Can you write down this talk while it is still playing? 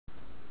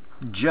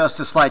Just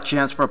a slight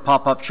chance for a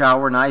pop-up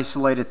shower, an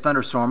isolated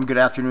thunderstorm. Good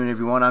afternoon,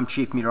 everyone. I'm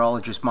Chief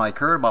Meteorologist Mike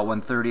Hurd, about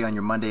 1:30 on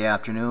your Monday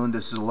afternoon.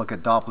 This is a look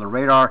at Doppler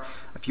radar.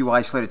 A few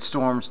isolated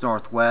storms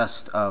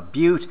northwest of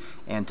Butte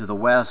and to the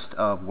west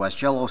of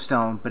West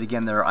Yellowstone. But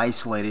again, they're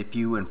isolated,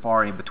 few and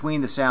far in between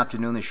this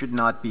afternoon. There should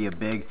not be a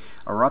big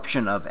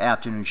eruption of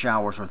afternoon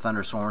showers or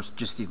thunderstorms,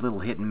 just these little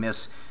hit and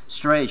miss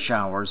stray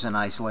showers and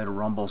isolated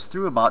rumbles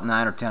through about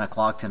 9 or 10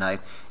 o'clock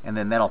tonight, and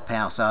then that'll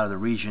pass out of the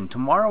region.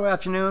 Tomorrow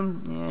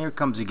afternoon, here it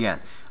comes again.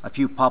 A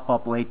few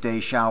pop-up late-day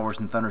showers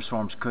and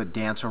thunderstorms could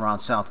dance around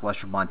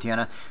southwestern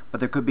Montana, but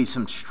there could be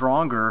some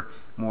stronger,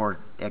 more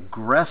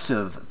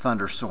aggressive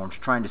thunderstorms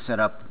trying to set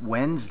up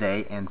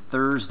Wednesday and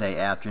Thursday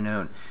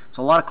afternoon.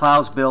 So a lot of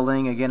clouds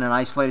building. Again, an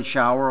isolated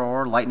shower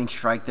or lightning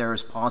strike there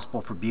is possible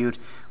for Butte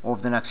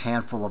over the next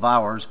handful of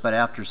hours, but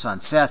after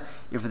sunset,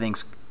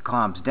 everything's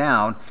calms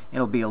down.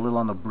 It'll be a little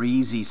on the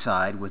breezy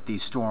side with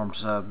these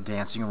storms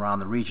dancing around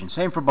the region.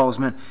 Same for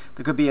Bozeman.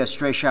 There could be a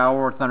stray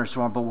shower or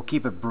thunderstorm, but we'll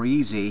keep it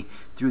breezy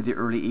through the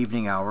early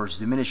evening hours,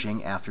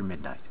 diminishing after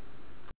midnight.